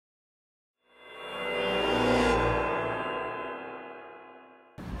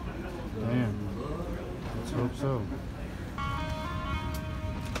Let's hope so.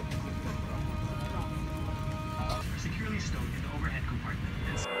 Securely stowed in the overhead compartment.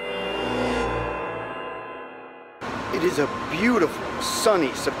 It is a beautiful,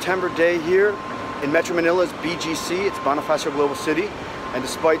 sunny September day here in Metro Manila's BGC. It's Bonifacio Global City, and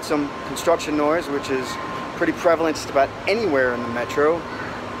despite some construction noise, which is pretty prevalent just about anywhere in the metro,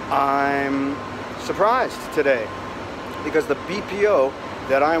 I'm surprised today because the BPO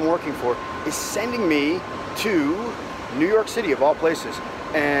that I'm working for is sending me to New York City, of all places,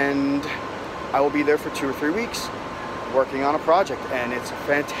 and I will be there for 2 or 3 weeks working on a project, and it's a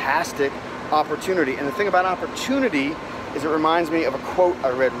fantastic opportunity. And the thing about opportunity is it reminds me of a quote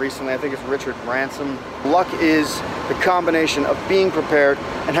I read recently. I think it's Richard Branson. Luck is the combination of being prepared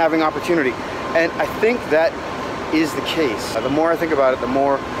and having opportunity. And I think that is the case. The more I think about it, the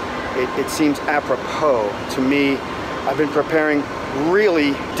more it seems apropos to me. I've been preparing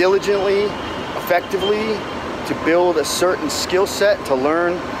really diligently, effectively, to build a certain skill set, to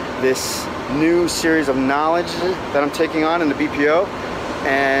learn this new series of knowledge that I'm taking on in the BPO.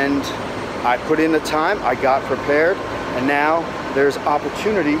 And I put in the time, I got prepared, and now there's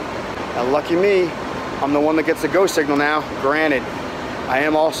opportunity. And lucky me, I'm the one that gets the go signal now. Granted, I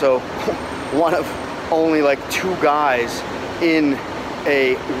am also one of only like 2 guys in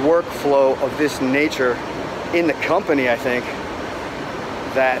a workflow of this nature in the company, I think,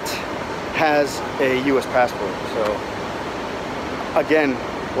 that has a US passport. So again,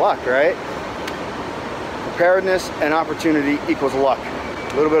 luck, right? Preparedness and opportunity equals luck.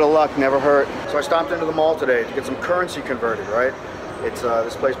 A little bit of luck never hurt. So I stopped into the mall today to get some currency converted, right? It's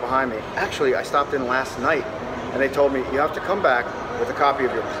this place behind me. Actually, I stopped in last night and they told me you have to come back with a copy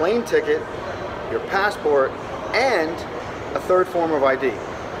of your plane ticket, your passport, and a 3rd form of ID.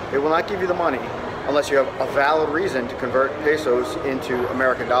 They will not give you the money unless you have a valid reason to convert pesos into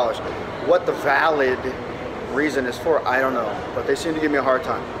American dollars. What the valid reason is for, I don't know, but they seem to give me a hard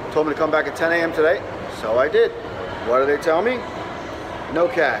time. Told me to come back at 10 a.m. today, so I did. What did they tell me? No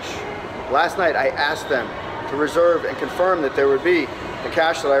cash. Last night I asked them to reserve and confirm that there would be the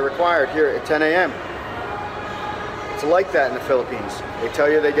cash that I required here at 10 a.m. It's like that in the Philippines. They tell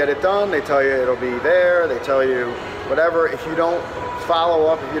you they get it done, they tell you it'll be there, they tell you whatever. If you don't follow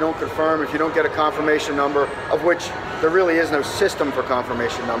up, if you don't confirm, if you don't get a confirmation number, of which there really is no system for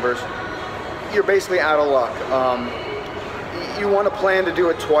confirmation numbers, you're basically out of luck. You want to plan to do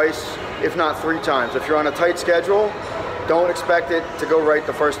it twice, if not 3 times. If you're on a tight schedule, don't expect it to go right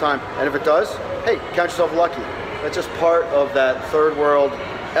the first time. And if it does, hey, count yourself lucky. That's just part of that 3rd world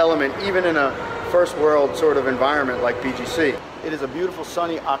element, even in a 1st world sort of environment like BGC. It is a beautiful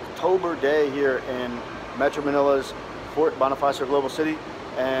sunny October day here in Metro Manila's Fort Bonifacio Global City,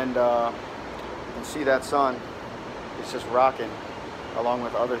 and you can see that sun. It's just rocking, along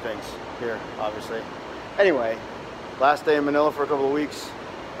with other things here, obviously. Anyway, last day in Manila for a couple of weeks,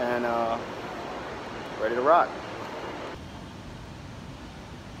 and ready to rock.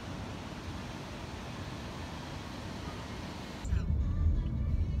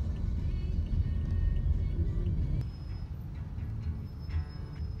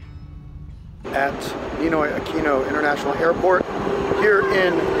 At Ninoy Aquino International Airport here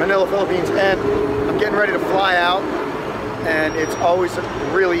in Manila, Philippines, and I'm getting ready to fly out, and it's always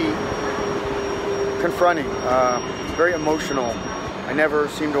really confronting. It's very emotional. I never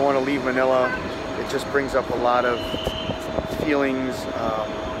seem to want to leave Manila. It just brings up a lot of feelings.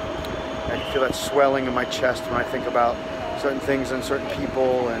 I can feel that swelling in my chest when I think about certain things and certain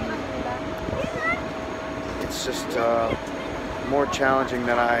people, and it's just more challenging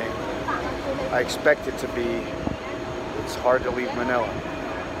than I expect it to be. It's hard to leave Manila,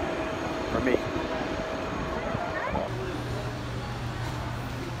 for me.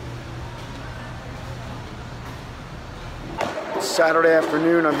 It's Saturday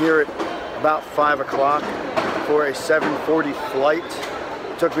afternoon. I'm here at about 5 o'clock for a 7:40 flight.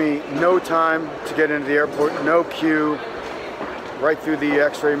 It took me no time to get into the airport, no queue, right through the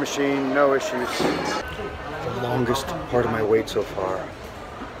x-ray machine, no issues. The longest part of my wait so far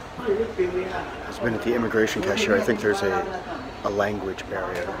has been at the immigration cashier. I think there's a language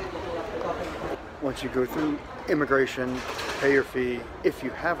barrier. Once you go through immigration, pay your fee, if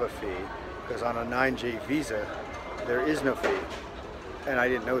you have a fee, because on a 9J visa, there is no fee. And I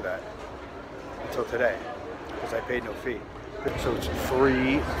didn't know that until today, because I paid no fee. So it's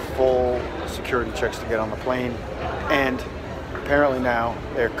 3 full security checks to get on the plane, and apparently now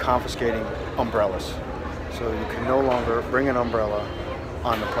they're confiscating umbrellas. So you can no longer bring an umbrella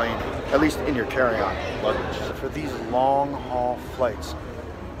on the plane, at least in your carry-on luggage. So for these long-haul flights,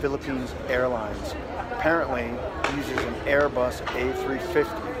 Philippine Airlines apparently uses an Airbus A350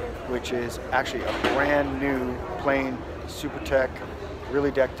 which is actually a brand new plane, super tech,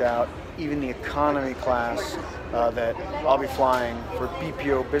 really decked out. Even the economy class that I'll be flying for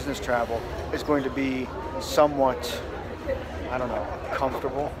BPO business travel is going to be somewhat, I don't know,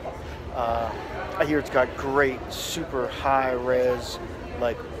 comfortable. I hear it's got great, super high res,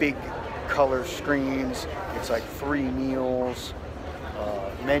 like big color screens. It's like 3 meals,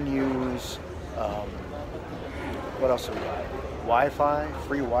 menus. What else do we got? Wi-Fi,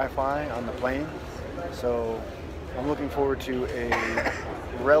 free Wi-Fi on the plane. So I'm looking forward to a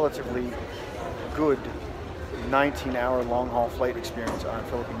relatively good 19-hour long-haul flight experience on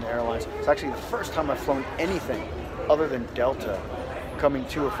Philippine Airlines. It's actually the first time I've flown anything other than Delta coming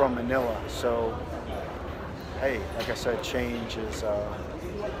to or from Manila. So, hey, like I said, change is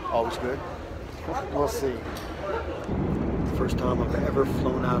always good. We'll see. First time I've ever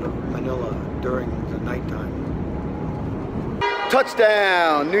flown out of Manila during the nighttime.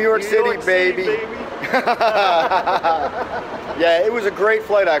 Touchdown! New York City, baby. Yeah, it was a great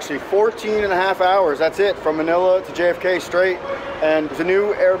flight actually. 14.5 hours, that's it, from Manila to JFK straight. And it was a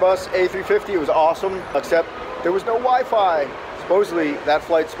new Airbus A350, it was awesome, except there was no Wi-Fi. Supposedly, that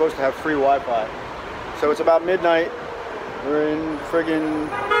flight's supposed to have free Wi-Fi. So it's about midnight, we're in friggin'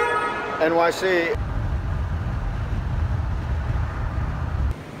 NYC.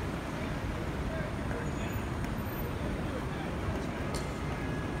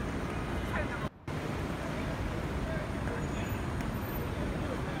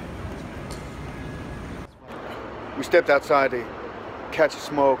 We stepped outside to catch a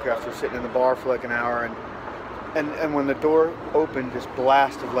smoke after sitting in the bar for like an hour, and when the door opened, this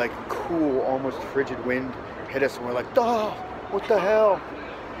blast of like cool, almost frigid wind hit us, and we're like, oh, what the hell?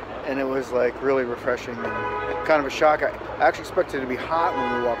 And it was like really refreshing and kind of a shock. I actually expected it to be hot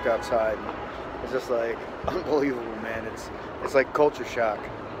when we walked outside. It's just like unbelievable, man. It's like culture shock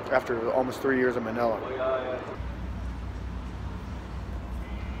after almost 3 years in Manila.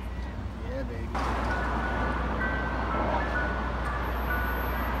 Yeah, baby.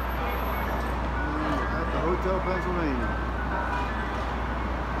 Hotel Pennsylvania.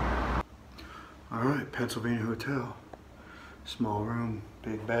 All right, Pennsylvania Hotel. Small room,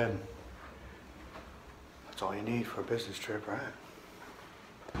 big bed. That's all you need for a business trip, right?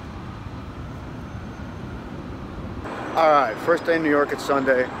 All right, first day in New York, it's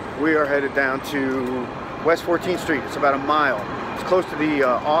Sunday. We are headed down to West 14th Street. It's about a mile. It's close to the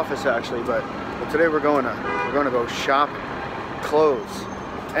office actually, but today we're going to go shopping, clothes,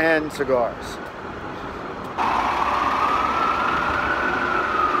 and cigars.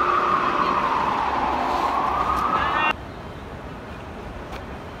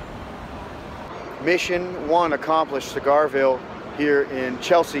 Mission 1 accomplished, Cigarville here in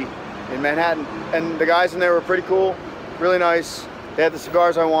Chelsea, in Manhattan. And the guys in there were pretty cool, really nice. They had the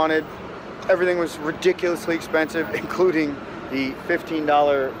cigars I wanted. Everything was ridiculously expensive, including the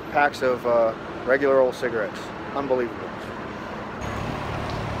 $15 packs of regular old cigarettes. Unbelievable.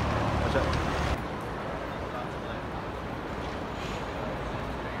 What's that?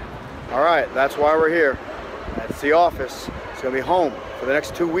 All right, that's why we're here. That's the office. It's gonna be home for the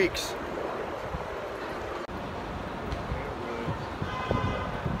next 2 weeks.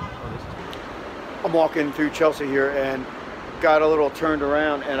 I'm walking through Chelsea here and got a little turned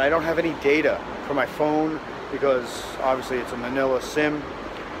around, and I don't have any data for my phone because obviously it's a Manila SIM.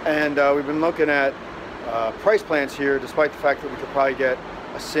 And we've been looking at price plans here, despite the fact that we could probably get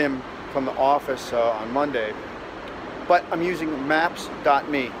a SIM from the office on Monday. But I'm using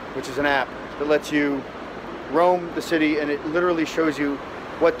maps.me, which is an app that lets you roam the city, and it literally shows you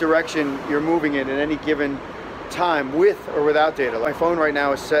what direction you're moving in at any given time, with or without data. My phone right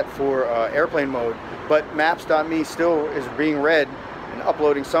now is set for airplane mode, but maps.me still is being read and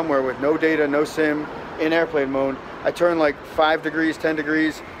uploading somewhere with no data, no SIM, in airplane mode. I turn like 5 degrees, 10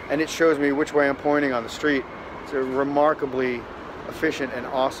 degrees, and it shows me which way I'm pointing on the street. It's a remarkably efficient and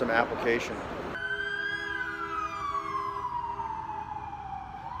awesome application.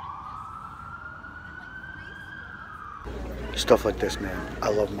 Stuff like this, man. I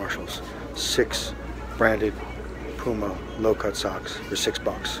love Marshalls. 6 branded Puma low-cut socks for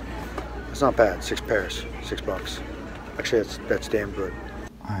 $6. It's not bad. 6 pairs, $6. Actually, that's damn good.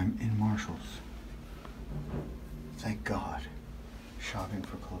 I'm in Marshalls. Thank God. Shopping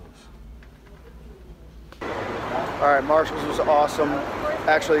for clothes. All right, Marshalls was awesome.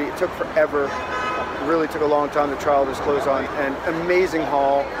 Actually, it took forever. It really took a long time to try all this clothes on. And amazing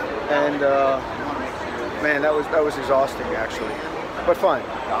haul. And man, that was exhausting actually, but fun.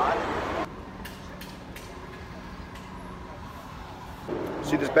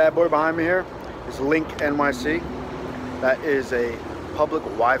 See this bad boy behind me here? It's Link NYC. That is a public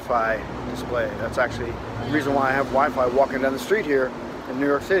Wi-Fi display. That's actually the reason why I have Wi-Fi walking down the street here in New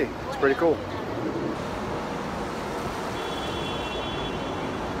York City. It's pretty cool.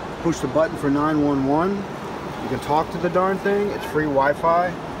 Push the button for 911. You can talk to the darn thing. It's free Wi-Fi.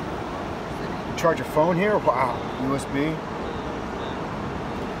 You charge your phone here. Wow, USB.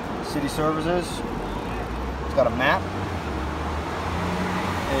 City services. It's got a map.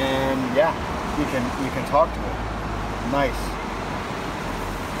 And yeah, you can talk to it. Nice.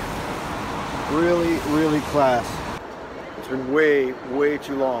 Really, really class. It's been way, way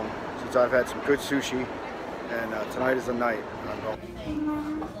too long since I've had some good sushi, and tonight is the night. I'm going.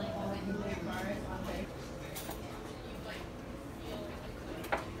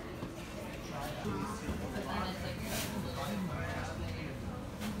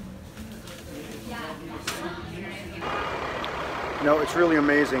 You know, it's really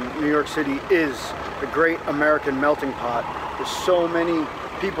amazing. New York City is the great American melting pot. There's so many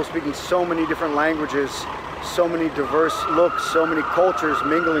people speaking so many different languages, so many diverse looks, so many cultures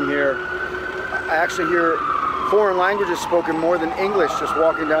mingling here. I actually hear foreign languages spoken more than English just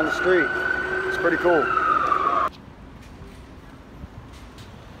walking down the street. It's pretty cool.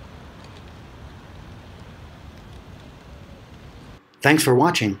 Thanks for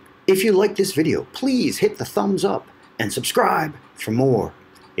watching. If you like this video, please hit the thumbs up and subscribe for more.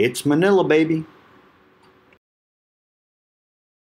 It's Manila, baby.